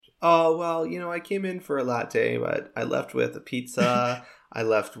Oh, well, I came in for a latte, but I left with a pizza. I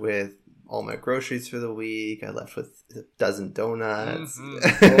left with all my groceries for the week. I left with a dozen donuts.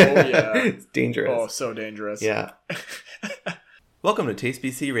 Mm-hmm. Oh, yeah. It's dangerous. Oh, so dangerous. Yeah. Welcome to Taste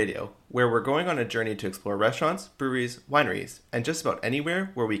BC Radio, where we're going on a journey to explore restaurants, breweries, wineries, and just about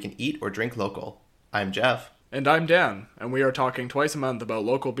anywhere where we can eat or drink local. I'm Jeff. And I'm Dan, and we are talking twice a month about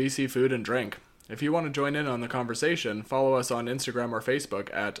local BC food and drink. If you want to join in on the conversation, follow us on Instagram or Facebook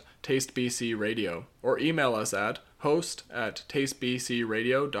at Taste BC Radio, or email us at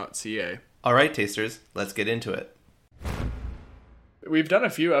host@tastebcradio.ca. All right, tasters, let's get into it. We've done a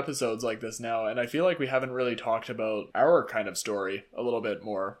few episodes like this now, and I feel like we haven't really talked about our kind of story a little bit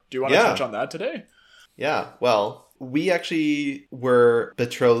more. Do you want to touch on that today? Yeah, well, we actually were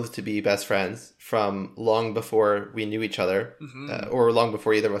betrothed to be best friends from long before we knew each other, or long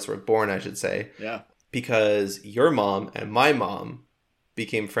before either of us were born, I should say. Yeah. Because your mom and my mom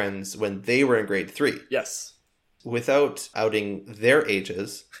became friends when they were in grade 3. Yes. Without outing their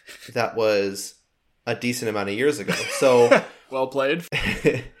ages, that was a decent amount of years ago. So... Well played.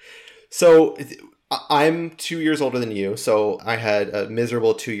 So I'm 2 years older than you, so I had a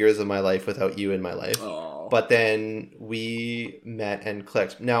miserable 2 years of my life without you in my life. Aww. But then we met and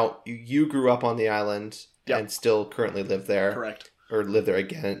clicked. Now, you grew up on the island and still currently live there. Correct. Or live there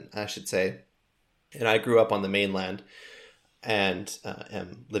again, I should say. And I grew up on the mainland and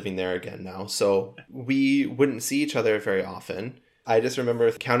am living there again now. So we wouldn't see each other very often. I just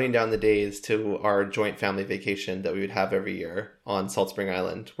remember counting down the days to our joint family vacation that we would have every year on Salt Spring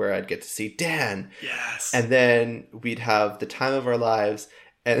Island, where I'd get to see Dan. Yes. And then we'd have the time of our lives,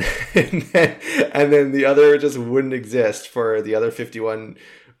 and then the other just wouldn't exist for the other 51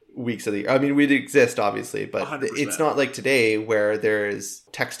 weeks of the year. I mean, we'd exist, obviously, but 100%. It's not like today where there's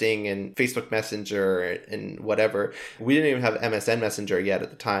texting and Facebook Messenger and whatever. We didn't even have MSN Messenger yet at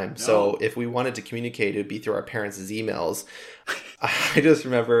the time. No. So if we wanted to communicate, it would be through our parents' emails. I just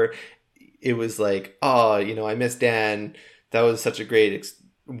remember it was like, oh, I miss Dan. That was such a great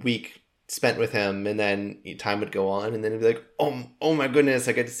week spent with him. And then time would go on, and then it'd be like, oh my goodness,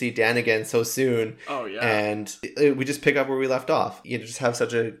 I get to see Dan again so soon. Oh yeah. And we just pick up where we left off. You just have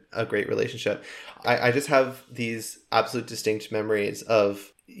such a great relationship. I just have these absolute distinct memories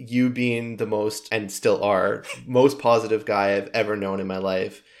of you being the most, and still are, most positive guy I've ever known in my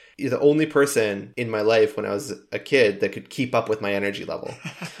life. You're the only person in my life when I was a kid that could keep up with my energy level.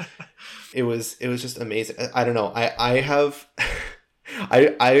 It was just amazing. I don't know. I have...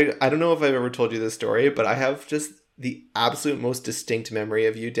 I don't know if I've ever told you this story, but I have just the absolute most distinct memory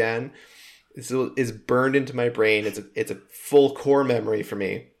of you, Dan. It's burned into my brain. It's a full core memory for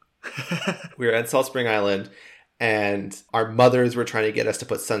me. We were at Salt Spring Island, and our mothers were trying to get us to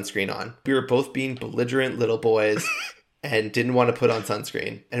put sunscreen on. We were both being belligerent little boys and didn't want to put on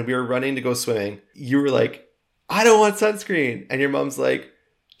sunscreen. And we were running to go swimming. You were like, I don't want sunscreen. And your mom's like,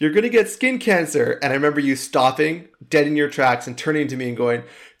 you're going to get skin cancer. And I remember you stopping dead in your tracks and turning to me and going,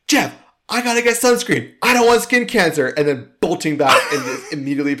 Jeff, I got to get sunscreen. I don't want skin cancer. And then bolting back and just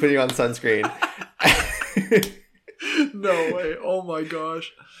immediately putting on sunscreen. No way. Oh my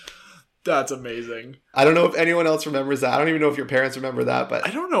gosh. That's amazing. I don't know if anyone else remembers that. I don't even know if your parents remember that, but I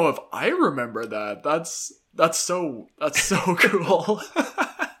don't know if I remember that. That's so cool.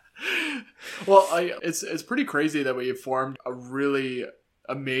 Well, it's pretty crazy that we formed a really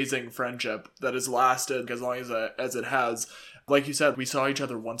amazing friendship that has lasted as long as it has. Like you said, we saw each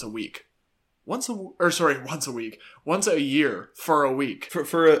other once a week. Once a year for a week.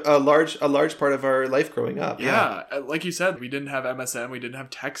 For a large part of our life growing up. Yeah. Like you said, we didn't have MSN, we didn't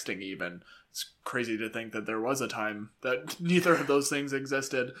have texting even. It's crazy to think that there was a time that neither of those things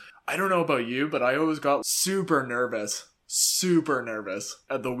existed. I don't know about you, but I always got super nervous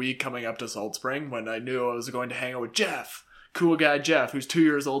at the week coming up to Salt Spring when I knew I was going to hang out with Jeff. Cool guy Jeff, who's 2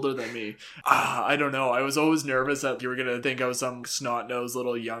 years older than me. I don't know. I was always nervous that you were going to think I was some snot-nosed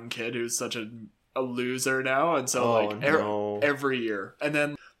little young kid who's such a loser now. And so every year. And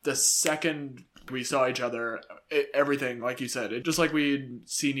then the second we saw each other, everything, like you said, it just like we'd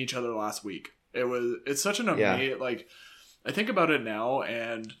seen each other last week. It's such an amazing, like, I think about it now,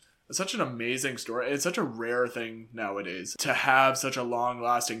 and it's such an amazing story. It's such a rare thing nowadays to have such a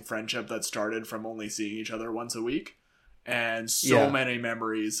long-lasting friendship that started from only seeing each other once a week. And so many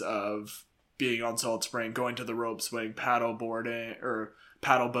memories of being on Salt Spring, going to the rope swing, paddle boating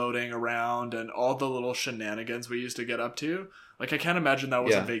around, and all the little shenanigans we used to get up to. Like, I can't imagine that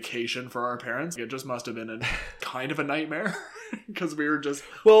was a vacation for our parents. It just must have been a kind of a nightmare because we were just...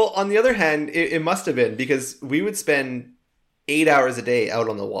 Well, on the other hand, it must have been, because we would spend 8 hours a day out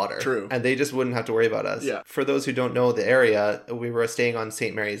on the water. True. And they just wouldn't have to worry about us. Yeah. For those who don't know the area, we were staying on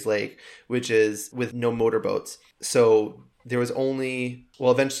St. Mary's Lake, which is with no motorboats. So there was only,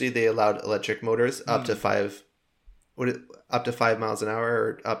 well, eventually they allowed electric motors up to 5 miles an hour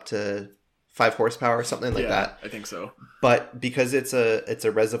or up to 5 horsepower or something like that. I think so. But because it's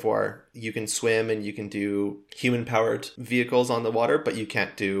a reservoir, you can swim and you can do human powered vehicles on the water, but you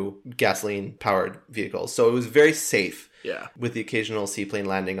can't do gasoline powered vehicles. So it was very safe. Yeah. With the occasional seaplane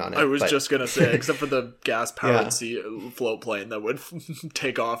landing on it. I was just going to say, except for the gas powered Yeah. float plane that would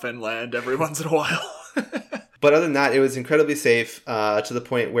take off and land every once in a while. But other than that, it was incredibly safe to the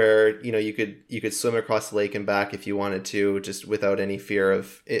point where, you know, you could swim across the lake and back if you wanted to, just without any fear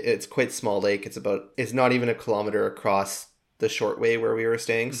of it's quite a small lake. It's not even a kilometer across the short way where we were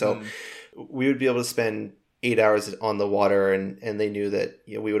staying. So we would be able to spend 8 hours on the water, and they knew that,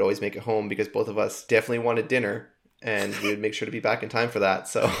 you know, we would always make it home because both of us definitely wanted dinner. And we would make sure to be back in time for that.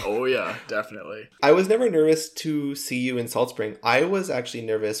 So, oh yeah, definitely. I was never nervous to see you in Salt Spring. I was actually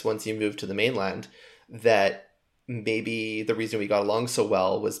nervous once you moved to the mainland that maybe the reason we got along so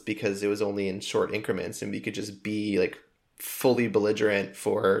well was because it was only in short increments and we could just be like fully belligerent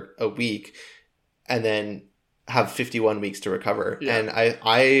for a week and then have 51 weeks to recover. Yeah. And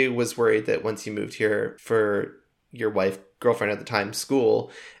I was worried that once you moved here for your girlfriend at the time,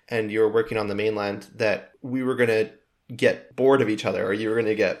 school, and you were working on the mainland, that we were going to get bored of each other, or you were going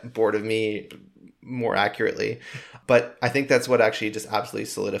to get bored of me, more accurately. But I think that's what actually just absolutely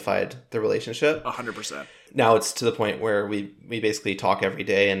solidified the relationship. 100%. Now it's to the point where we basically talk every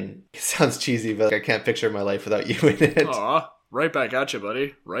day, and it sounds cheesy, but I can't picture my life without you in it. Aw, right back at you,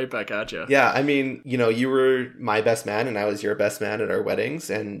 buddy. Right back at you. Yeah, I mean, you know, you were my best man and I was your best man at our weddings.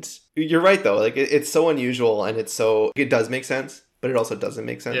 And you're right, though. Like, it's so unusual, and it does make sense, but it also doesn't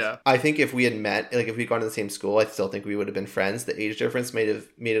make sense. Yeah. I think if we had met, like if we'd gone to the same school, I still think we would have been friends. The age difference may have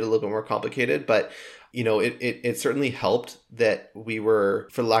made it a little bit more complicated, but you know, it certainly helped that we were,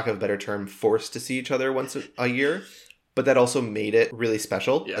 for lack of a better term, forced to see each other once a year, but that also made it really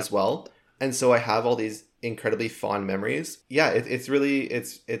special as well. And so I have all these incredibly fond memories. Yeah, it's really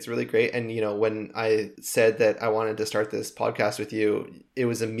great. And, you know, when I said that I wanted to start this podcast with you, it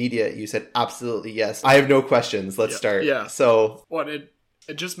was immediate. You said, absolutely, yes. I have no questions. Let's start. Yeah. So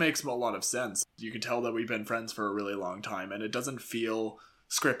It just makes a lot of sense. You can tell that we've been friends for a really long time, and it doesn't feel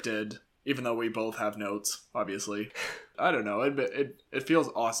scripted, even though we both have notes, obviously. I don't know. It feels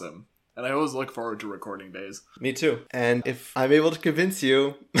awesome. And I always look forward to recording days. Me too. And if I'm able to convince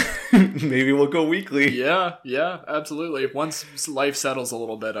you, maybe we'll go weekly. Yeah, absolutely. Once life settles a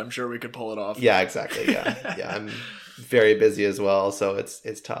little bit, I'm sure we could pull it off. Yeah, exactly. Yeah. I'm very busy as well, so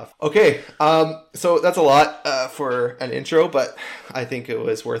it's tough. Okay, so that's a lot for an intro, but I think it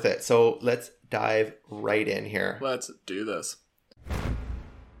was worth it. So let's dive right in here. Let's do this.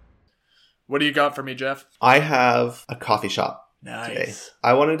 What do you got for me, Jeff? I have a coffee shop. Nice. Today.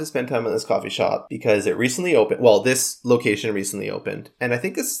 I wanted to spend time at this coffee shop because it recently opened. Well, this location recently opened. And I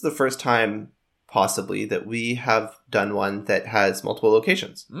think this is the first time possibly that we have done one that has multiple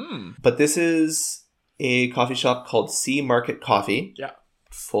locations. But this is a coffee shop called Sea Market Coffee. Yeah.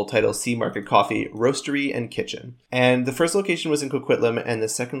 Full title, Sea Market Coffee, Roastery and Kitchen. And the first location was in Coquitlam, and the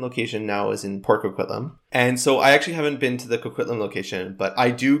second location now is in Port Coquitlam. And so I actually haven't been to the Coquitlam location, but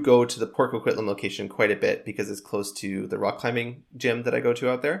I do go to the Port Coquitlam location quite a bit because it's close to the rock climbing gym that I go to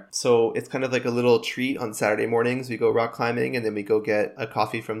out there. So it's kind of like a little treat on Saturday mornings. We go rock climbing, and then we go get a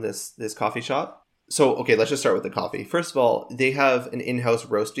coffee from this coffee shop. So, okay, let's just start with the coffee. First of all, they have an in-house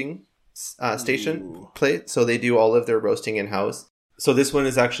roasting station plate. So they do all of their roasting in-house. So this one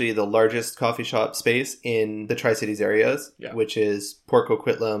is actually the largest coffee shop space in the Tri-Cities areas, which is Port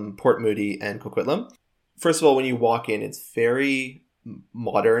Coquitlam, Port Moody, and Coquitlam. First of all, when you walk in, it's very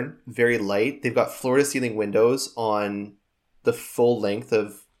modern, very light. They've got floor-to-ceiling windows on the full length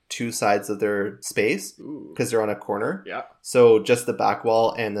of two sides of their space because they're on a corner. Yeah. So just the back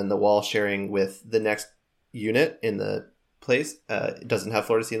wall and then the wall sharing with the next unit in the place. It doesn't have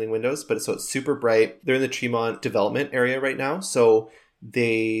floor-to-ceiling windows, but it's super bright. They're in the Tremont development area right now, so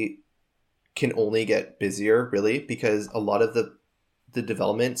they can only get busier, really, because a lot of the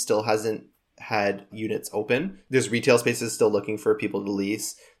development still hasn't had units open. There's retail spaces still looking for people to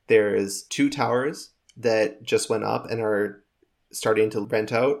lease. There's 2 towers that just went up and are starting to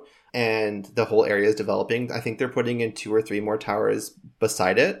rent out, and the whole area is developing. I think they're putting in 2 or 3 more towers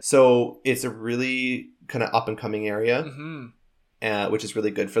beside it. So it's a really kind of up and coming area, which is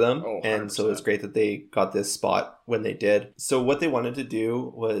really good for them. And so it's great that they got this spot when they did. So what they wanted to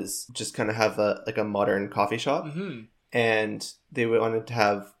do was just kind of have a modern coffee shop. and they wanted to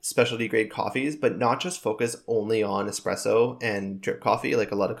have specialty grade coffees, but not just focus only on espresso and drip coffee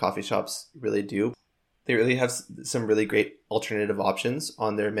like a lot of coffee shops really do. They really have some really great alternative options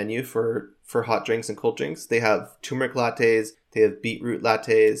on their menu for hot drinks and cold drinks. They have turmeric lattes, they have beetroot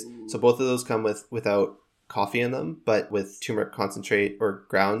lattes. So both of those come without coffee in them, but with turmeric concentrate or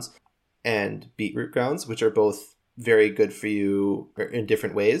grounds and beetroot grounds, which are both very good for you in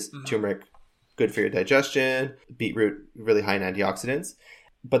different ways. Mm-hmm. Turmeric, good for your digestion. Beetroot, really high in antioxidants.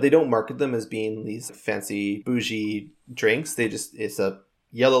 But they don't market them as being these fancy bougie drinks. It's a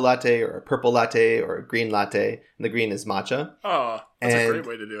yellow latte or a purple latte or a green latte. And the green is matcha. Oh, that's a great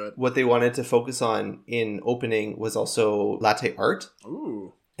way to do it. What they wanted to focus on in opening was also latte art.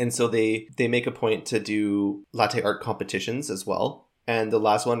 Ooh. And so they make a point to do latte art competitions as well. And the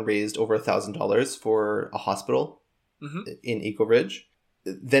last one raised over $1,000 for a hospital in Eagle Ridge.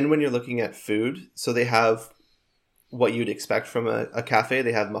 Then when you're looking at food, so they have what you'd expect from a cafe.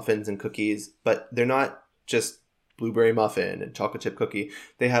 They have muffins and cookies, but they're not just blueberry muffin and chocolate chip cookie.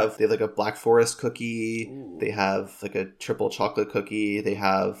 They have like a Black Forest cookie. Ooh. They have like a triple chocolate cookie. They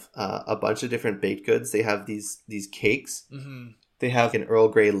have a bunch of different baked goods. They have these cakes. Mm-hmm. They have an Earl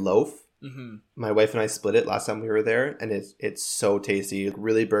Grey loaf. Mm-hmm. My wife and I split it last time we were there, and it's so tasty.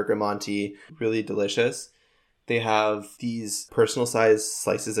 Really bergamonty, really delicious. They have these personal sized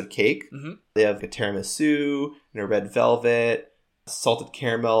slices of cake. Mm-hmm. They have a tiramisu and a red velvet, salted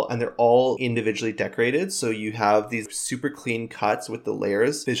caramel, and they're all individually decorated. So you have these super clean cuts with the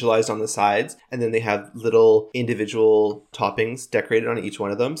layers visualized on the sides, and then they have little individual toppings decorated on each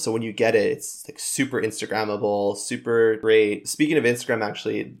one of them. So when you get it, it's like super Instagrammable, super great. Speaking of Instagram,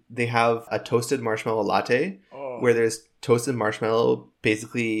 actually, they have a toasted marshmallow latte where there's toasted marshmallow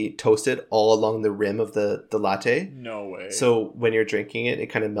basically toasted all along the rim of the latte. No way. So when you're drinking it, it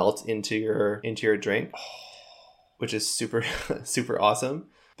kind of melts into your drink. Which is super, super awesome.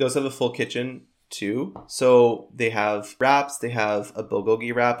 They also have a full kitchen too. So they have wraps. They have a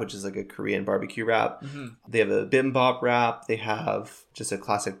bulgogi wrap, which is like a Korean barbecue wrap. Mm-hmm. They have a bibimbap wrap. They have just a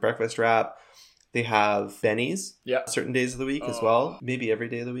classic breakfast wrap. They have bennies certain days of the week as well. Maybe every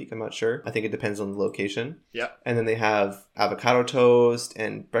day of the week. I'm not sure. I think it depends on the location. Yeah. And then they have avocado toast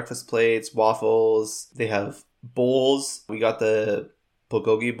and breakfast plates, waffles. They have bowls. We got the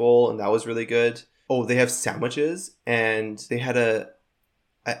bulgogi bowl, and that was really good. Oh, they have sandwiches, and they had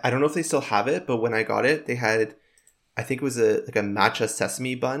I don't know if they still have it, but when I got it, they had, I think it was a matcha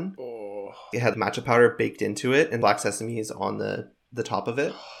sesame bun. Oh. It had matcha powder baked into it, and black sesame is on the top of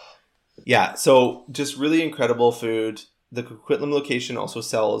it. Yeah, so just really incredible food. The Coquitlam location also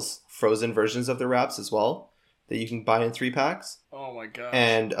sells frozen versions of the wraps as well that you can buy in 3-packs. Oh my gosh.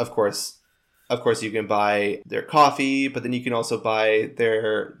 And of course, you can buy their coffee, but then you can also buy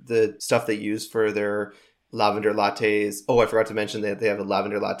the stuff they use for their lavender lattes. Oh, I forgot to mention that they have a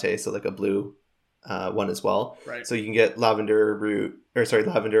lavender latte, so like a blue one as well. Right. So you can get lavender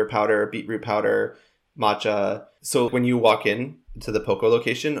powder, beetroot powder, matcha. So when you walk in to the Poco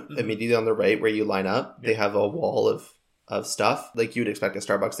location, immediately on the right where you line up, they have a wall of stuff. Like you'd expect at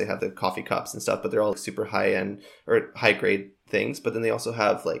Starbucks, they have the coffee cups and stuff, but they're all super high end or high grade things. But then they also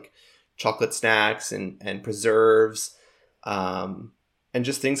have like chocolate snacks and preserves, and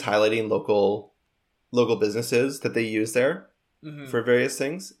just things highlighting local businesses that they use there for various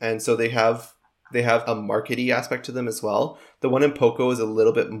things. And so they have a market-y aspect to them as well. The one in Poco is a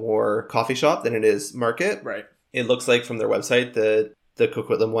little bit more coffee shop than it is market. Right. It looks like from their website, the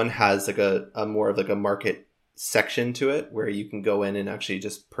Coquitlam one has like a more of like a market section to it where you can go in and actually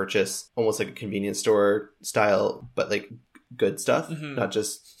just purchase almost like a convenience store style, but like good stuff, not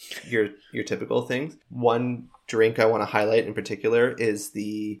just your typical things. One drink I want to highlight in particular is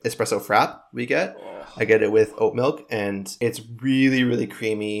the espresso frap we get. I get it with oat milk, and it's really, really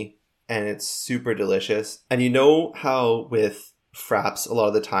creamy, and it's super delicious. And you know how with fraps, a lot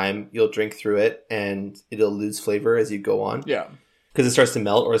of the time you'll drink through it and it'll lose flavor as you go on? Yeah. Because it starts to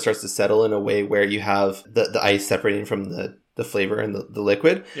melt or it starts to settle in a way where you have the ice separating from the flavor and the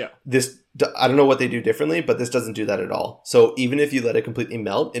liquid. Yeah. I don't know what they do differently, but this doesn't do that at all. So even if you let it completely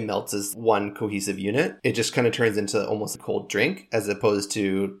melt, it melts as one cohesive unit. It just kind of turns into almost a cold drink as opposed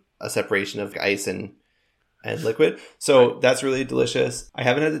to a separation of ice and liquid. So that's really delicious. I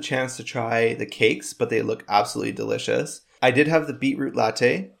haven't had the chance to try the cakes, but they look absolutely delicious. I did have the beetroot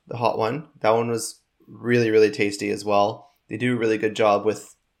latte, the hot one. That one was really, really tasty as well. They do a really good job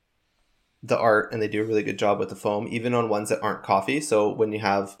with the art, and they do a really good job with the foam, even on ones that aren't coffee. So when you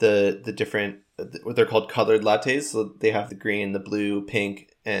have the different, what they're called colored lattes, so they have the green, the blue, pink,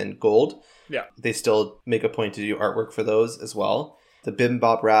 and gold. Yeah. They still make a point to do artwork for those as well. The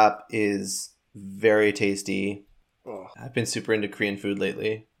bibimbap wrap is very tasty. Oh, I've been super into Korean food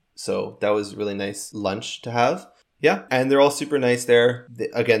lately, so that was really nice lunch to have. Yeah, and they're all super nice there.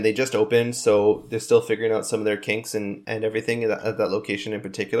 Again, they just opened, so they're still figuring out some of their kinks and everything at that location in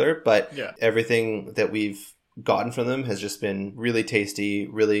particular. But yeah. everything that we've gotten from them has just been really tasty,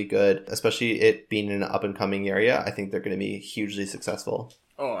 really good, especially it being in an up-and-coming area. I think they're going to be hugely successful.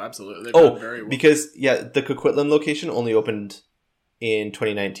 Oh, absolutely. They've done very well. Because, yeah, the Coquitlam location only opened in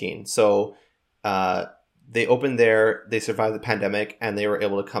 2019. So they opened there, they survived the pandemic, and they were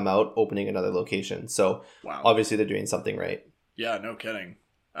able to come out opening another location. So wow. Obviously they're doing something right. Yeah, no kidding.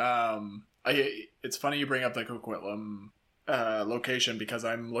 It's funny you bring up the Coquitlam location because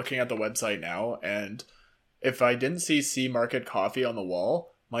I'm looking at the website now, and if I didn't see Sea Market Coffee on the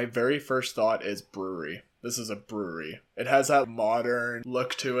wall, my very first thought is brewery. This is a brewery. It has that modern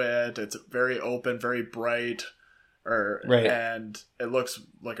look to it. It's very open, very bright. Right. And it looks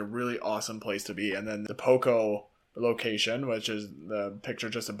like a really awesome place to be. And then the Poco location, which is the picture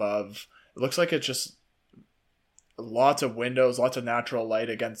just above, it looks like it's just lots of windows, lots of natural light.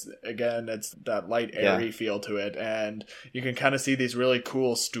 Again, it's that light, airy feel to it. And you can kind of see these really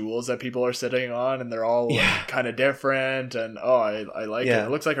cool stools that people are sitting on, and they're all kind of different. And I like it.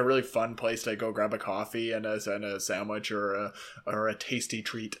 It looks like a really fun place to go grab a coffee and a sandwich or a tasty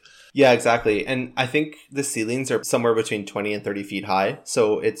treat. Yeah, exactly. And I think the ceilings are somewhere between 20 and 30 feet high.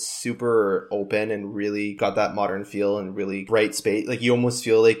 So it's super open and really got that modern feel and really bright space. Like you almost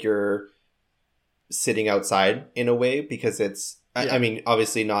feel like you're sitting outside in a way, because it's, I mean,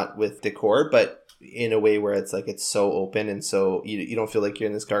 obviously not with decor, but in a way where it's like, it's so open. And so you don't feel like you're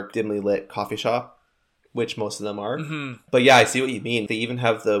in this dark, dimly lit coffee shop, which most of them are. Mm-hmm. But yeah, I see what you mean. They even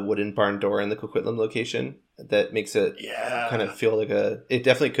have the wooden barn door in the Coquitlam location that makes it kind of feel like it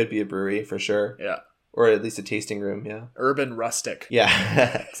definitely could be a brewery for sure. Yeah. Or at least a tasting room. Yeah. Urban rustic.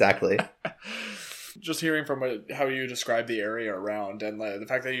 Yeah, exactly. Just hearing from how you describe the area around, and the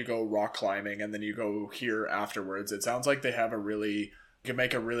fact that you go rock climbing and then you go here afterwards, it sounds like they have you can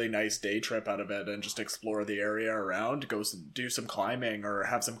make a really nice day trip out of it and just explore the area around, go do some climbing or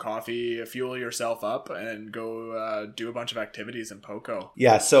have some coffee, fuel yourself up, and go do a bunch of activities in Poco.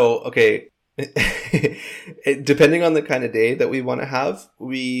 Yeah, so, okay. Depending on the kind of day that we want to have,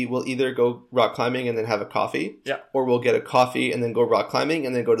 we will either go rock climbing and then have a coffee, or we'll get a coffee and then go rock climbing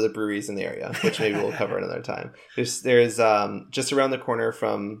and then go to the breweries in the area, which maybe we'll cover another time. There's just around the corner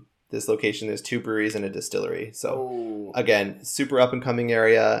from this location, there's 2 breweries and a distillery. So again, super up and coming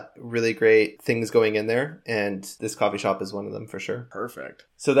area, really great things going in there, and this coffee shop is one of them for sure. Perfect.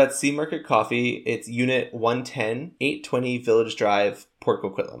 So that's Sea Market Coffee. It's Unit 110, 820 Village Drive, Port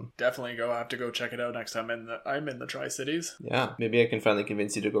Coquitlam. Definitely have to go check it out next time I'm in the Tri-Cities. Yeah, maybe I can finally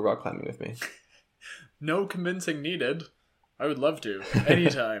convince you to go rock climbing with me. No convincing needed. I would love to.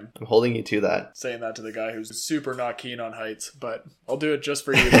 Anytime. I'm holding you to that. Saying that to the guy who's super not keen on heights, but I'll do it just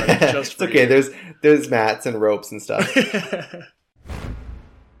for you, buddy. Just for it's okay. you. There's mats and ropes and stuff.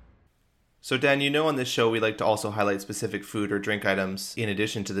 So Dan, you know on this show we like to also highlight specific food or drink items in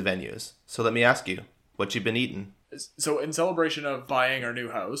addition to the venues. So let me ask you, what you been eating? So in celebration of buying our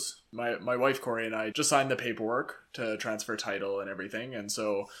new house, my wife Corey and I just signed the paperwork to transfer title and everything, and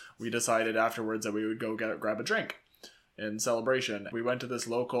so we decided afterwards that we would go grab a drink. In celebration, we went to this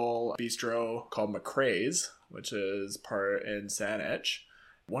local bistro called McCrae's, which is part in Saanich.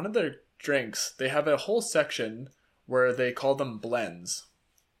 One of their drinks, they have a whole section where they call them blends.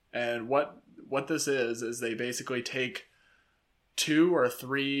 And what this is they basically take 2 or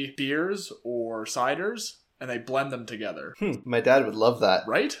 3 beers or ciders and they blend them together. My dad would love that.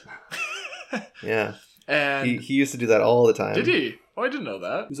 Right? Yeah. And he used to do that all the time. Did he? Oh, I didn't know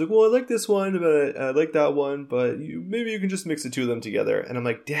that. He's like, well, I like this one, but I like that one, but maybe you can just mix the 2 of them together. And I'm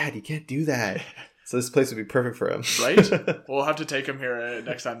like, Dad, you can't do that. So this place would be perfect for him. Right? We'll have to take him here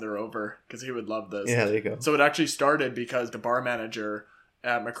next time they're over, because he would love this. Yeah, there you go. So it actually started because the bar manager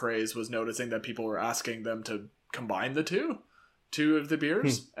at McCrae's was noticing that people were asking them to combine the two of the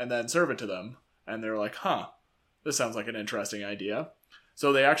beers, and then serve it to them. And they're like, this sounds like an interesting idea.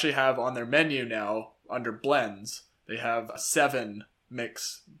 So they actually have on their menu now, under blends, they have 7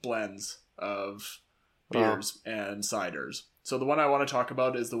 mix blends of beers and ciders. So the one I want to talk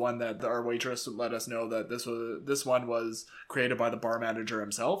about is the one that our waitress let us know that this one was created by the bar manager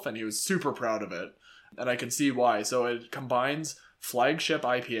himself, and he was super proud of it. And I can see why. So it combines Flagship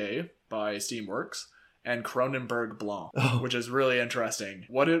IPA by Steamworks and Kronenberg Blanc, which is really interesting.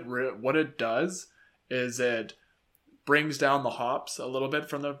 What it does is it brings down the hops a little bit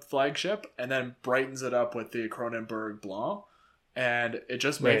from the Flagship and then brightens it up with the Kronenberg Blanc. And it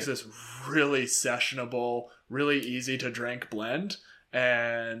just makes this really sessionable, really easy to drink blend.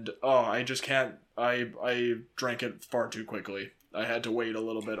 And I just can't. I drank it far too quickly. I had to wait a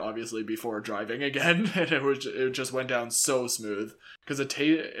little bit, obviously, before driving again, and it just went down so smooth because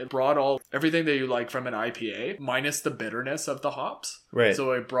it brought everything that you like from an IPA minus the bitterness of the hops. Right.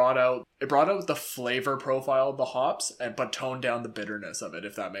 So it brought out the flavor profile of the hops, but toned down the bitterness of it,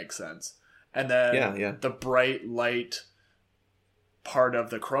 if that makes sense. And then the bright light part of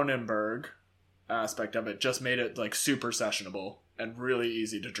the Kronenberg aspect of it just made it like super sessionable and really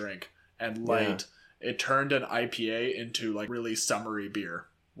easy to drink and light. Yeah. It turned an IPA into like really summery beer,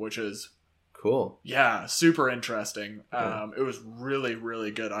 which is cool. Yeah, super interesting. Yeah. It was really, really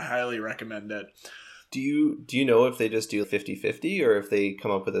good. I highly recommend it. Do you know if they just do 50-50 or if they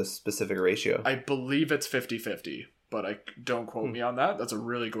come up with a specific ratio? I believe it's 50-50, but don't quote me on that. That's a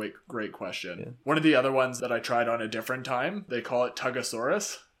really great question. Yeah. One of the other ones that I tried on a different time, they call it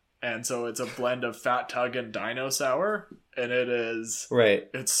Tugosaurus. And so it's a blend of Fat Tug and Dino Sour, and it is right.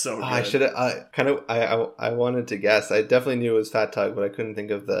 It's so good. I wanted to guess. I definitely knew it was Fat Tug, but I couldn't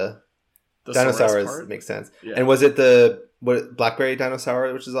think of the Dino Sour. Makes sense. Yeah. And was it the Blackberry Dino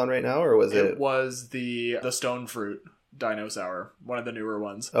Sour, which is on right now, or was it? It was the Stone Fruit Dino Sour, one of the newer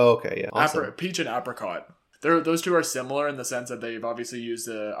ones. Oh, okay, yeah, awesome. Peach and apricot. Those two are similar in the sense that they've obviously used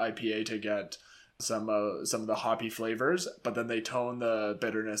the IPA to get some of the hoppy flavors, but then they tone the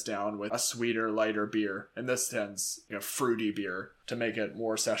bitterness down with a sweeter, lighter beer. In this sense, fruity beer to make it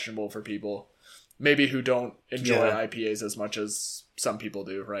more sessionable for people, maybe who don't enjoy IPAs as much as some people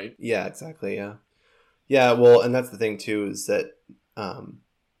do, right? Yeah, exactly. Yeah. Well, and that's the thing too, is that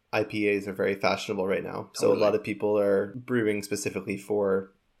IPAs are very fashionable right now. So totally. A lot of people are brewing specifically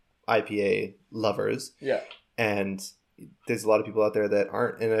for IPA lovers. Yeah, and there's a lot of people out there that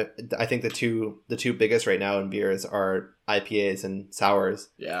aren't. And I think the two biggest right now in beers are IPAs and sours.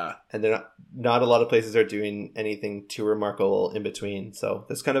 Yeah. And they're not a lot of places are doing anything too remarkable in between. So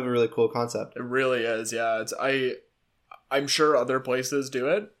that's kind of a really cool concept. It really is. Yeah. I'm sure other places do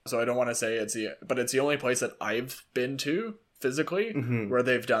it. So I don't want to say but it's the only place that I've been to physically where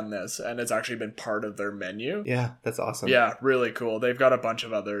they've done this, and it's actually been part of their menu. Yeah, that's awesome. Yeah, really cool. They've got a bunch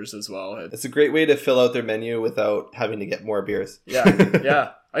of others as well. It's a great way to fill out their menu without having to get more beers.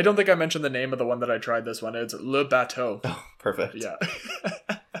 Yeah. I don't think I mentioned the name of the one that I tried this one. It's Le Bateau. Oh, perfect. Yeah.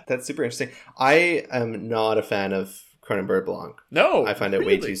 That's super interesting. I am not a fan of Kronenberg Blanc. No, I find it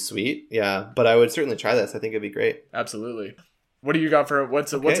way too sweet. Yeah, but I would certainly try this. I think it'd be great. Absolutely. What do you got for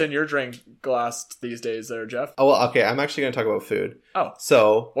what's in your drink glass these days there, Jeff? Oh, well, okay. I'm actually going to talk about food. Oh.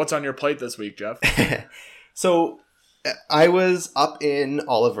 So what's on your plate this week, Jeff? So I was up in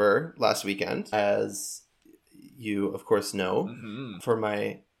Oliver last weekend, as you, of course, know, for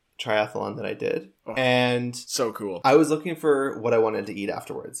my triathlon that I did. Oh, and so cool. I was looking for what I wanted to eat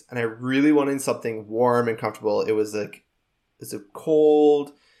afterwards. And I really wanted something warm and comfortable. It was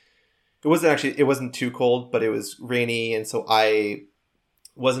cold. It wasn't too cold, but it was rainy. And so I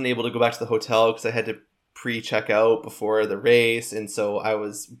wasn't able to go back to the hotel because I had to pre-check out before the race. And so I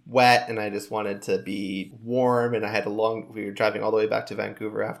was wet and I just wanted to be warm. And we were driving all the way back to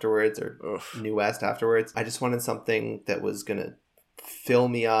Vancouver afterwards, or New West afterwards. I just wanted something that was going to fill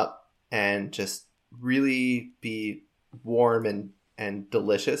me up and just really be warm and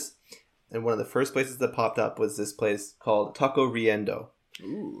delicious. And one of the first places that popped up was this place called Taco Riendo.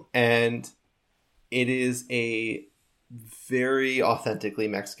 Ooh. And it is a very authentically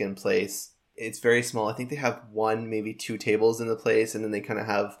Mexican place. It's very small. I think they have one, maybe two tables in the place, and then they kind of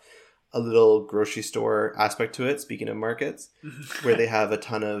have a little grocery store aspect to it, speaking of markets, where they have a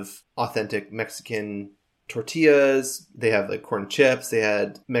ton of authentic Mexican tortillas. They have like corn chips. They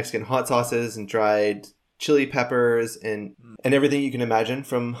had Mexican hot sauces and dried chili peppers and everything you can imagine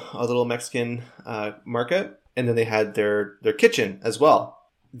from a little Mexican market. And then they had their kitchen as well.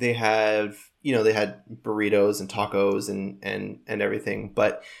 They had burritos and tacos and everything.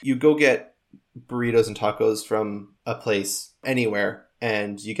 But you go get burritos and tacos from a place anywhere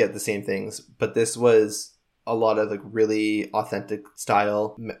and you get the same things. But this was a lot of like really authentic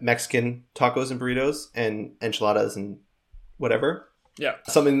style Mexican tacos and burritos and enchiladas and whatever. Yeah.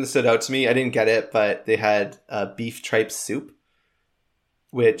 Something that stood out to me, I didn't get it, but they had beef tripe soup,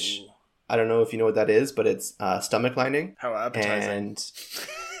 which... Ooh. I don't know if you know what that is, but it's stomach lining. How appetizing.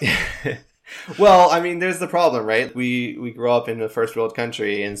 And well, I mean, there's the problem, right? We grow up in a first world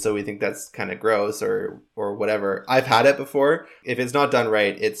country, and so we think that's kind of gross or whatever. I've had it before. If it's not done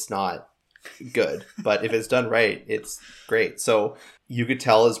right, it's not good. But if it's done right, it's great. So you could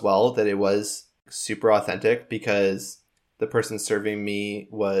tell as well that it was super authentic because the person serving me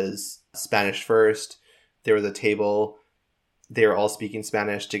was Spanish first. There was a table. They were all speaking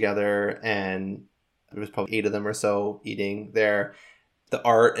Spanish together, and there was probably 8 of them or so eating there. the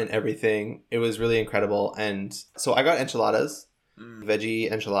art and everything. It was really incredible. And so I got enchiladas,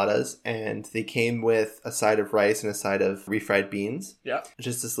 veggie enchiladas, and they came with a side of rice and a side of refried beans. Yeah.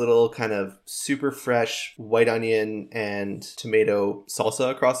 Just this little kind of super fresh white onion and tomato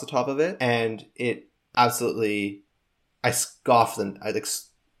salsa across the top of it. And it absolutely, I scoffed them. I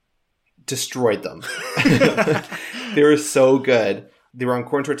destroyed them. They were so good. They were on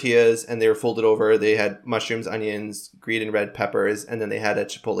corn tortillas and they were folded over. They had mushrooms, onions, green and red peppers, and then they had a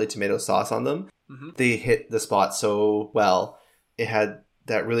chipotle tomato sauce on them. Mm-hmm. They hit the spot so well. It had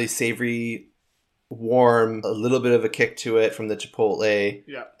that really savory, warm, a little bit of a kick to it from the chipotle.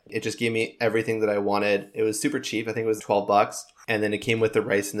 Yeah. It just gave me everything that I wanted. It was super cheap. I think it was $12. And then it came with the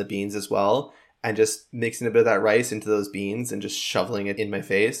rice and the beans as well. And just mixing a bit of that rice into those beans and just shoveling it in my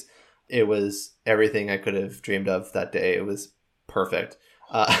face. It was everything I could have dreamed of that day. It was perfect.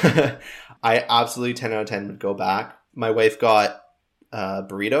 I absolutely 10 out of 10 would go back. My wife got a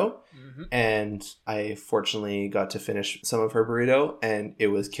burrito, and I fortunately got to finish some of her burrito, and it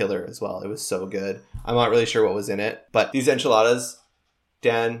was killer as well. It was so good. I'm not really sure what was in it, but these enchiladas,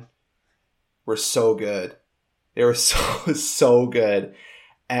 Dan, were so good. They were so good.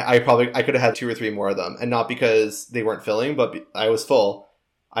 And I could have had 2 or 3 more of them, and not because they weren't filling, but I was full.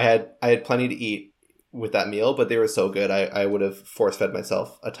 I had plenty to eat with that meal, but they were so good. I would have force fed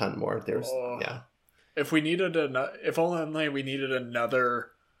myself a ton more. Yeah. If only we needed another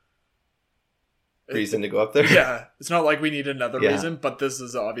reason to go up there. Yeah, it's not like we need another reason, but this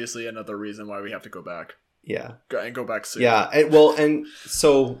is obviously another reason why we have to go back. Yeah, and go back soon. Yeah, and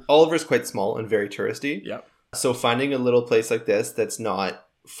so Oliver's quite small and very touristy. Yeah. So finding a little place like this that's not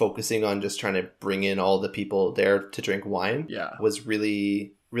focusing on just trying to bring in all the people there to drink wine, was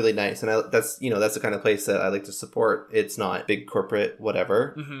really, really nice. And that's the kind of place that I like to support. It's not big corporate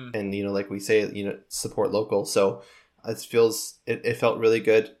whatever, and like we say, support local. So it felt really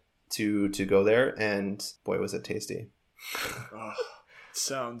good to go there, and boy, was it tasty. Oh,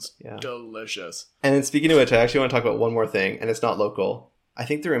 sounds delicious. And then speaking of which, I actually want to talk about one more thing, and it's not local. I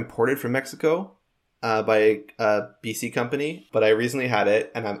think they're imported from Mexico by a BC company, but I recently had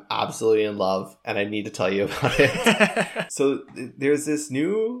it and I'm absolutely in love, and I need to tell you about it. So there's this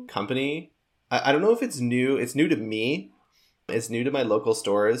new company. I don't know if it's new. It's new to me. It's new to my local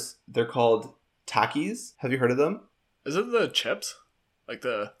stores. They're called Takis. Have you heard of them? Is it the chips?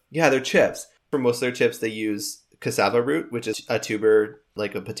 Yeah, they're chips. For most of their chips, they use cassava root, which is a tuber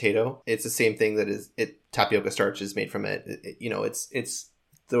like a potato. It's the same thing tapioca starch is made from it. It's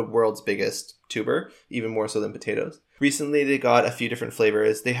the world's biggest tuber, even more so than potatoes. Recently, they got a few different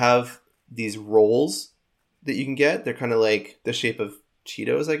flavors. They have these rolls that you can get. They're kind of like the shape of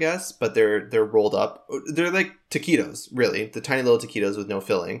Cheetos, I guess, but they're rolled up. They're like taquitos, really. The tiny little taquitos with no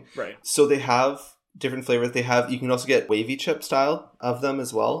filling. Right. So they have different flavors. You can also get wavy chip style of them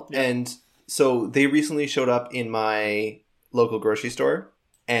as well. Yeah. And so they recently showed up in my local grocery store,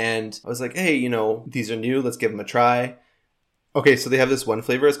 and I was like, hey, these are new. Let's give them a try. Okay, so they have this one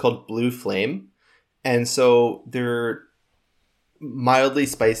flavor. It's called Blue Flame. And so they're mildly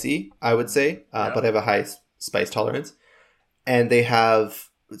spicy, I would say, but I have a high spice tolerance. And they're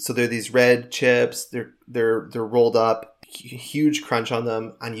these red chips. They're rolled up, huge crunch on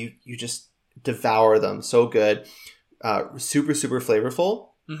them, and you just devour them. So good. Super, super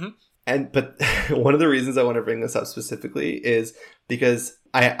flavorful. Mm-hmm. But one of the reasons I want to bring this up specifically is because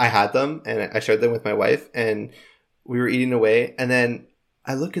I had them and I shared them with my wife, and we were eating away, and then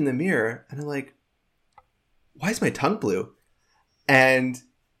I look in the mirror and I'm like, why is my tongue blue? And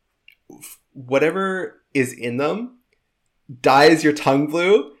whatever is in them dyes your tongue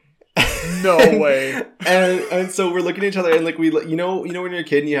blue. No way. And so we're looking at each other, and like when you're a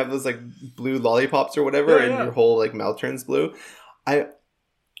kid and you have those like blue lollipops or whatever, and your whole like mouth turns blue.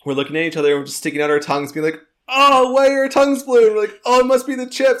 We're looking at each other and we're just sticking out our tongues, being like, oh, why are your tongues blue? And we're like, oh, it must be the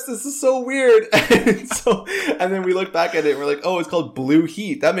chips. This is so weird. And then we look back at it and we're like, oh, it's called Blue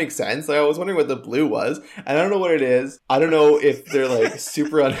Heat. That makes sense. Like, I was wondering what the blue was. And I don't know what it is. I don't know if they're like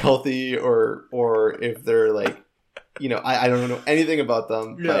super unhealthy or if they're like, I don't know anything about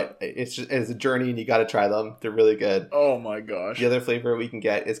them. Yeah. But it's a journey, and you got to try them. They're really good. Oh my gosh. The other flavor we can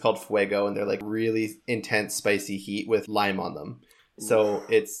get is called Fuego, and they're like really intense spicy heat with lime on them. So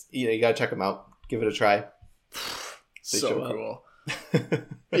it's, you got to check them out. Give it a try. So cool.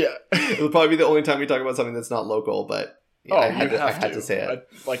 Yeah. It'll probably be the only time we talk about something that's not local, but I had to say it.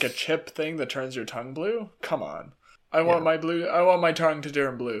 Like a chip thing that turns your tongue blue? Come on. I want my tongue to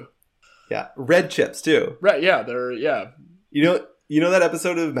turn blue. Yeah. Red chips too. Right, yeah, they're You know that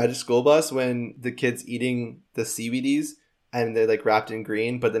episode of Magic School Bus when the kid's eating the CBDs and they're like wrapped in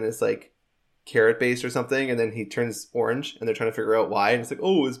green, but then it's like carrot based or something, and then he turns orange, and they're trying to figure out why, and it's like,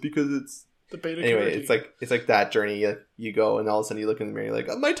 oh, it's because it's The beta anyway. carotene. It's like that journey. You go, and all of a sudden you look in the mirror, you're like,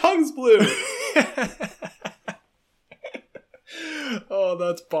 oh, my tongue's blue. Oh,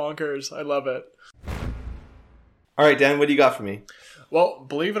 that's bonkers. I love it. All right, Dan, what do you got for me? Well,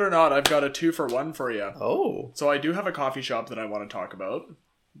 believe it or not, I've got a 2-for-1 for you. Oh, So I do have a coffee shop that I want to talk about,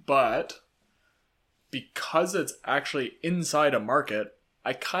 but because it's actually inside a market,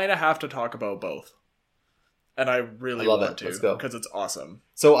 I kind of have to talk about both. And I really I love want it. to Let's go. because it's awesome.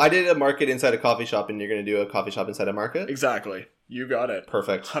 so I did a market inside a coffee shop, and you're going to do a coffee shop inside a market? Exactly. You got it.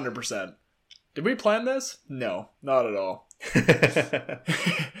 Perfect. 100%. Did we plan this? No, not at all.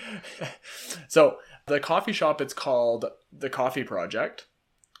 So the coffee shop, it's called The Coffee Project.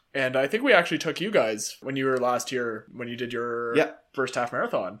 And I think we actually took you guys when you were last here, when you did your first half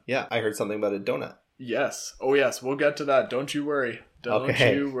marathon. Yeah, I heard something about a donut. Yes. Oh, yes. We'll get to that. Don't you worry. Don't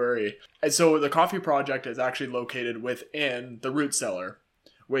Okay. you worry. And so the Coffee Project is actually located within the Root Cellar,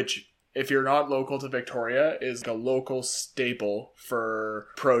 which, if you're not local to Victoria, is a local staple for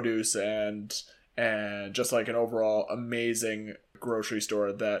produce and just like an overall amazing grocery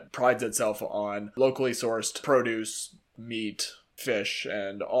store that prides itself on locally sourced produce, meat, fish,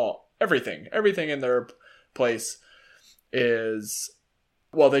 and everything in their place is,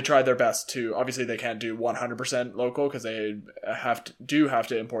 well, they try their best to, obviously they can't do 100% local because they have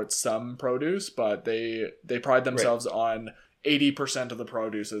to import some produce, but they pride themselves on 80% of the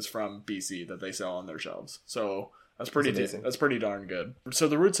produce is from BC that they sell on their shelves. So that's pretty darn good. So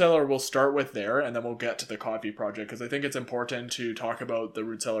the Root Cellar, we'll start with there, and then we'll get to the Coffee Project, because I think it's important to talk about the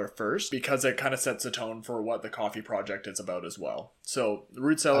Root Cellar first, because it kind of sets the tone for what the Coffee Project is about as well. So the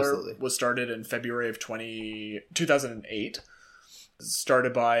Root Cellar was started in February of 2008.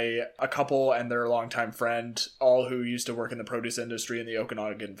 Started by a couple and their longtime friend, all who used to work in the produce industry in the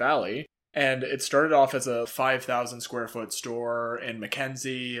Okanagan Valley. And it started off as a 5,000 square foot store in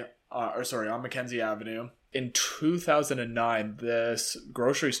Mackenzie, on Mackenzie Avenue. In 2009, this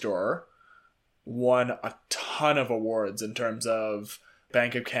grocery store won a ton of awards in terms of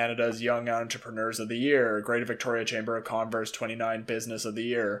Bank of Canada's Young Entrepreneurs of the Year, Greater Victoria Chamber of Commerce 29 Business of the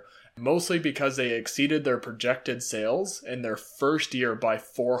Year, mostly because they exceeded their projected sales in their first year by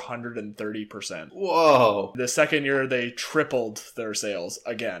 430%. Whoa. The second year, they tripled their sales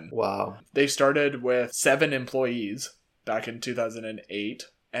again. Wow. They started with 7 employees back in 2008,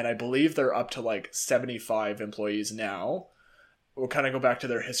 and I believe they're up to like 75 employees now. We'll kind of go back to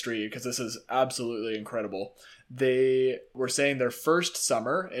their history because this is absolutely incredible. They were saying their first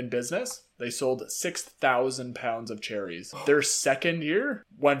summer in business, they sold 6,000 pounds of cherries. Their second year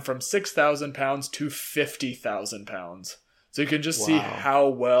went from 6,000 pounds to 50,000 pounds. So you can just see how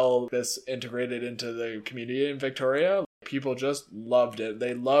well this integrated into the community in Victoria. People just loved it.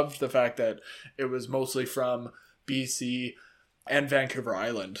 They loved the fact that it was mostly from BC and Vancouver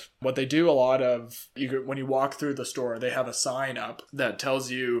Island. What they do a lot of, when you walk through the store, they have a sign up that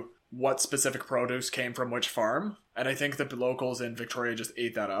tells you what specific produce came from which farm. And I think the locals in Victoria just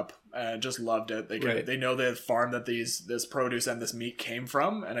ate that up and just loved it. They know the farm that this produce and this meat came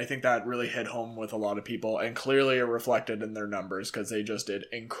from. And I think that really hit home with a lot of people, and clearly it reflected in their numbers because they just did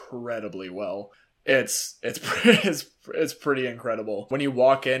incredibly well. It's pretty incredible. When you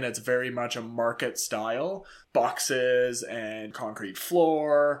walk in, it's very much a market style, boxes and concrete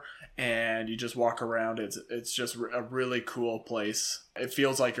floor, and you just walk around. It's just a really cool place. It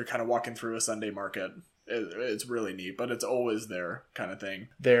feels like you're kind of walking through a Sunday market. It's really neat, but it's always there kind of thing.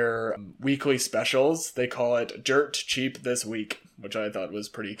 Their weekly specials, they call it Dirt Cheap This Week, which I thought was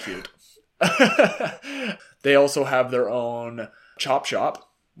pretty cute. They also have their own chop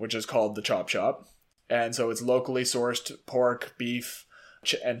shop, which is called the Chop Shop. And so it's locally sourced pork, beef,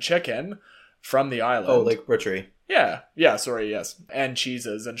 and chicken from the island. Oh, like butchery. Yeah, sorry, yes. And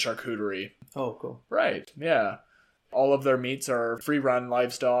cheeses and charcuterie. Oh, cool. Right, yeah. All of their meats are free-run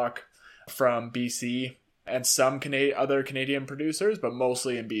livestock from BC and some other Canadian producers, but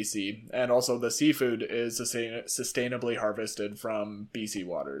mostly in BC. And also the seafood is sustainably harvested from BC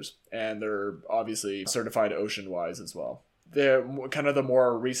waters. And they're obviously certified ocean-wise as well. The kind of the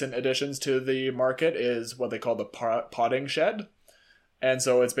more recent additions to the market is what they call the potting shed. And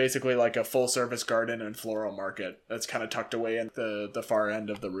so it's basically like a full service garden and floral market that's kind of tucked away in the far end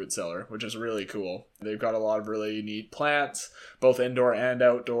of the Root Cellar, which is really cool. They've got a lot of really neat plants, both indoor and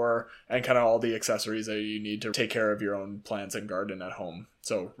outdoor, and kind of all the accessories that you need to take care of your own plants and garden at home.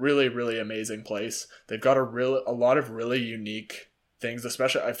 So really, really amazing place. They've got a lot of really unique things,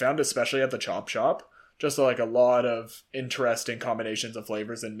 especially at the Chop Shop. Just like a lot of interesting combinations of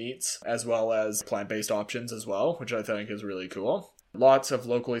flavors and meats, as well as plant-based options as well, which I think is really cool. Lots of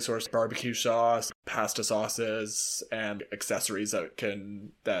locally sourced barbecue sauce, pasta sauces, and accessories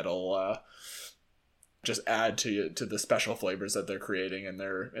that'll just add to the special flavors that they're creating in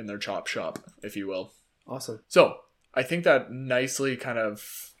their chop shop, if you will. Awesome. So I think that nicely kind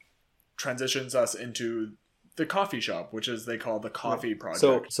of transitions us into the coffee shop, which is they call the Coffee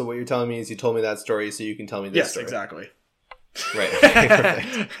Project. So what you're telling me is you told me that story so you can tell me this story. Yes, exactly. Right. Okay,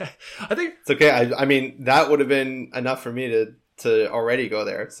 perfect. I think it's okay. I mean, that would have been enough for me to already go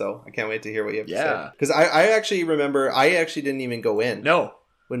there. So I can't wait to hear what you have to say. Because I actually remember I actually didn't even go in. No.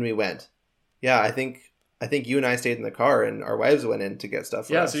 When we went. Yeah, I think you and I stayed in the car and our wives went in to get stuff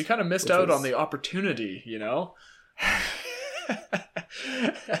for us. So you kind of missed out on the opportunity, you know?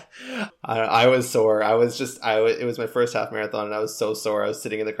 I was sore. It was my first half marathon and I was so sore. I was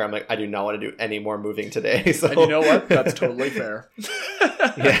sitting in the car. I'm like, I do not want to do any more moving today. So. And you know what? That's totally fair.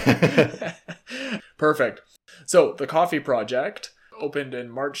 Yeah. Perfect. So the Coffee Project opened in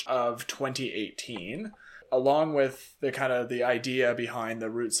March of 2018. Along with the idea behind the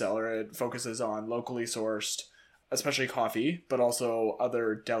root cellar, it focuses on locally sourced, especially coffee, but also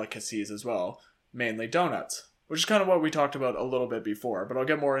other delicacies as well, mainly donuts, which is kind of what we talked about a little bit before, but I'll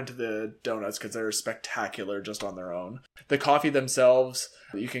get more into the donuts because they're spectacular just on their own. The coffee themselves,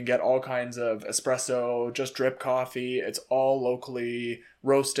 you can get all kinds of espresso, just drip coffee. It's all locally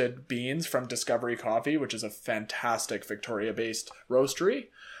roasted beans from Discovery Coffee, which is a fantastic Victoria-based roastery.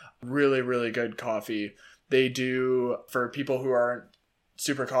 Really, really good coffee. They do, for people who aren't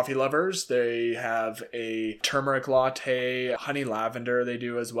super coffee lovers, they have a turmeric latte, honey lavender they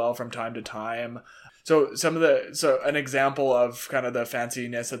do as well from time to time. So an example of kind of the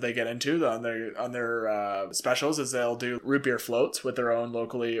fanciness that they get into on their specials is they'll do root beer floats with their own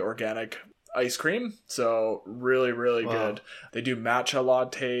locally organic ice cream. So really, really good. They do matcha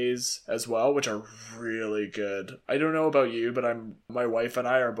lattes as well, which are really good. I don't know about you, but my wife and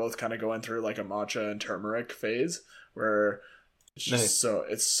I are both kind of going through like a matcha and turmeric phase where it's just so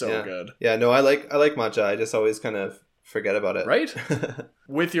good. Yeah, no, I like matcha. I just always kind of forget about it. Right?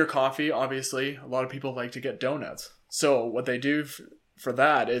 With your coffee, obviously, a lot of people like to get donuts. So what they do for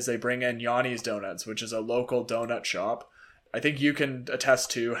that is they bring in Yanni's Donuts, which is a local donut shop. I think you can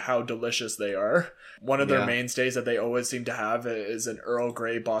attest to how delicious they are. One of their mainstays that they always seem to have is an Earl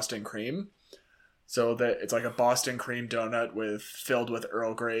Grey Boston cream. So that it's like a Boston cream donut filled with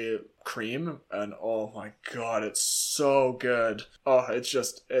Earl Grey cream, and oh my god, it's so good. Oh, it's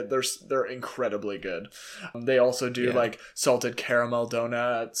just they're incredibly good. They also do like salted caramel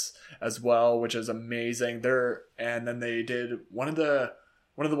donuts as well, which is amazing. And then they did one of the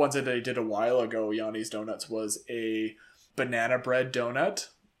ones that they did a while ago. Yanni's Donuts was a banana bread donut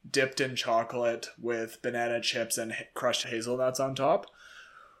dipped in chocolate with banana chips and crushed hazelnuts on top.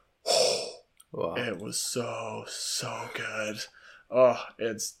 Wow. It was so good. Oh,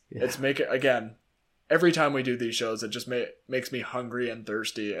 it's making, again, every time we do these shows, it just makes me hungry and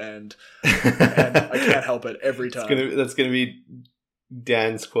thirsty, and I can't help it every time. That's gonna be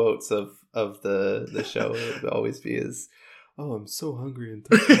Dan's quotes of the show. It would always be "Oh, I'm so hungry and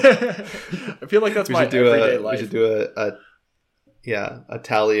thirsty." I feel like that's my everyday life. We should do a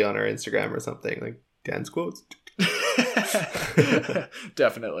tally on our Instagram or something, like Dan's quotes.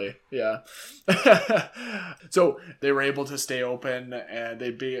 Definitely, yeah. So they were able to stay open, and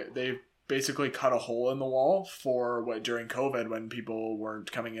they basically cut a hole in the wall for during COVID, when people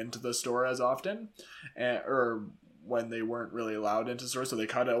weren't coming into the store as often, or when they weren't really allowed into stores. So they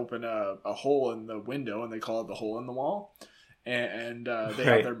cut open a hole in the window, and they call it the hole in the wall. And they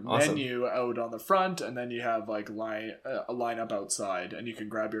have their menu out on the front, and then you have like a lineup outside, and you can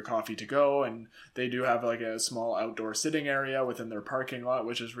grab your coffee to go. And they do have like a small outdoor sitting area within their parking lot,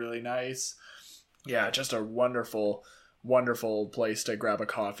 which is really nice. Yeah, just a wonderful, wonderful place to grab a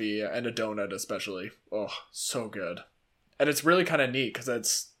coffee and a donut, especially. Oh, so good. And it's really kind of neat because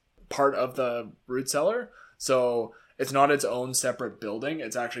it's part of the root cellar, so it's not its own separate building.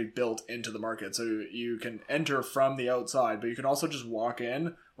 It's actually built into the market. So you can enter from the outside, but you can also just walk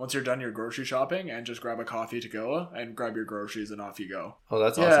in once you're done your grocery shopping and just grab a coffee to go and grab your groceries, and off you go. Oh,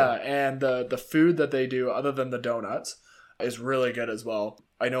 that's awesome. Yeah, and the food that they do, other than the donuts, is really good as well.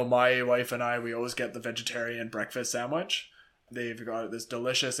 I know my wife and I, we always get the vegetarian breakfast sandwich. They've got this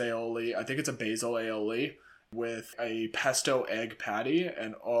delicious aioli. I think it's a basil aioli with a pesto egg patty,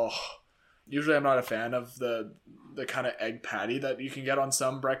 and usually I'm not a fan of the kind of egg patty that you can get on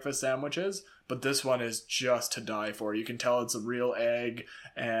some breakfast sandwiches, but this one is just to die for. You can tell it's a real egg,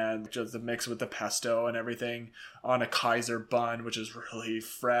 and just the mix with the pesto and everything on a Kaiser bun, which is really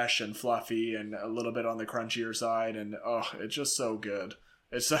fresh and fluffy and a little bit on the crunchier side, and it's just so good.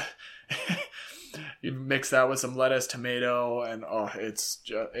 It's You mix that with some lettuce, tomato, and it's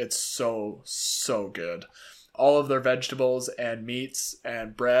so good. All of their vegetables and meats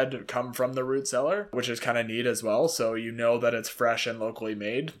and bread come from the root cellar, which is kind of neat as well. So you know that it's fresh and locally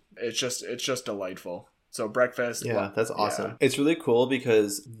made. It's just delightful. So breakfast. Yeah, that's awesome. Yeah. It's really cool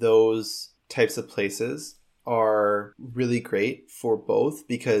because those types of places are really great for both,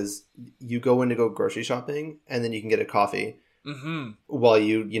 because you go in to go grocery shopping and then you can get a coffee while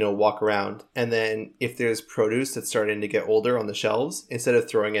you walk around. And then if there's produce that's starting to get older on the shelves, instead of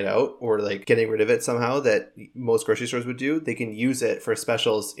throwing it out or like getting rid of it somehow that most grocery stores would do, they can use it for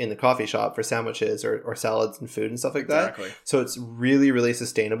specials in the coffee shop for sandwiches or salads and food and stuff like that. Exactly. So it's really, really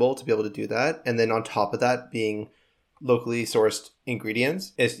sustainable to be able to do that. And then on top of that, being locally sourced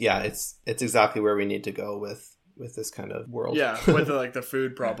ingredients, it's exactly where we need to go with this kind of world. Yeah, with the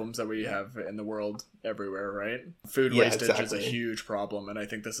food problems that we have in the world everywhere, right? Food wastage is a huge problem, and I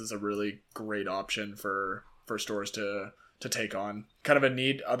think this is a really great option for stores to take on. Kind of a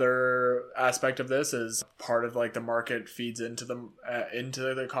neat other aspect of this is part of the market feeds into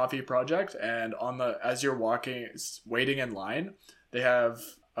the coffee project, and as you're waiting in line, they have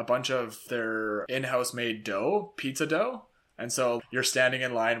a bunch of their in-house made dough, pizza dough. And so you're standing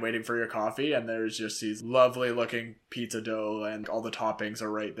in line waiting for your coffee, and there's just these lovely looking pizza dough, and all the toppings are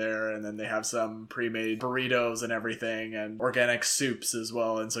right there. And then they have some pre-made burritos and everything, and organic soups as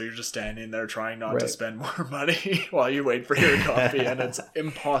well. And so you're just standing there trying not to spend more money while you wait for your coffee. And it's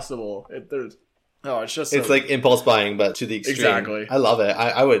impossible. It's like impulse buying, but to the extreme. Exactly. I love it.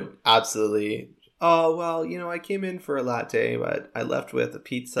 I would absolutely. Oh, well, I came in for a latte, but I left with a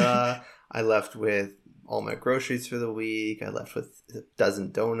pizza. I left with all my groceries for the week. I left with a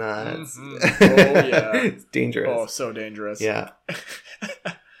dozen donuts. Mm-hmm. Oh, yeah. It's dangerous. Oh, so dangerous. Yeah.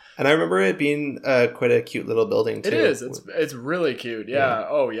 And I remember it being quite a cute little building, too. It is. It's really cute. Yeah.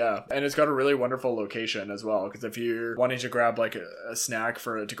 Oh, yeah. And it's got a really wonderful location as well, because if you're wanting to grab a snack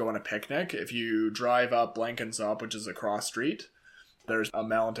to go on a picnic, if you drive up Blenkinsop, which is across street, there's a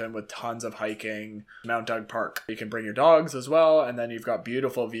mountain with tons of hiking, Mount Doug Park. You can bring your dogs as well, and then you've got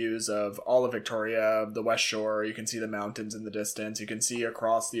beautiful views of all of Victoria, the West Shore. You can see the mountains in the distance. You can see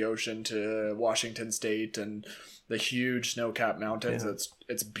across the ocean to Washington State and the huge snow-capped mountains. Yeah.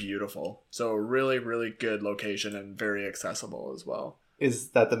 It's beautiful. So really, really good location and very accessible as well. Is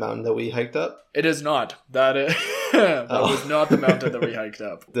that the mountain that we hiked up? It is not. That was not the mountain that we hiked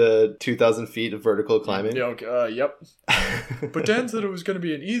up. The 2,000 feet of vertical climbing? Yep. But Dan said it was going to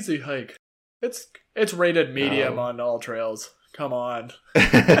be an easy hike. It's rated medium on all trails. Come on.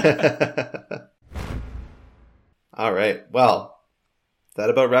 All right. Well,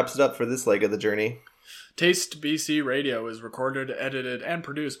 that about wraps it up for this leg of the journey. Taste BC Radio is recorded, edited, and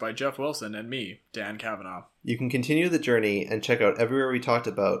produced by Jeff Wilson and me, Dan Cavanaugh. You can continue the journey and check out everywhere we talked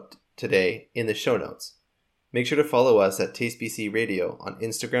about today in the show notes. Make sure to follow us at Taste BC Radio on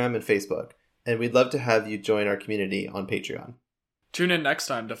Instagram and Facebook, and we'd love to have you join our community on Patreon. Tune in next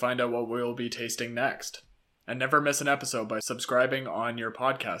time to find out what we'll be tasting next. And never miss an episode by subscribing on your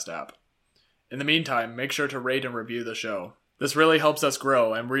podcast app. In the meantime, make sure to rate and review the show. This really helps us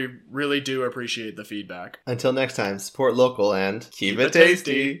grow, and we really do appreciate the feedback. Until next time, support local and keep it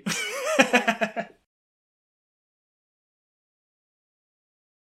tasty.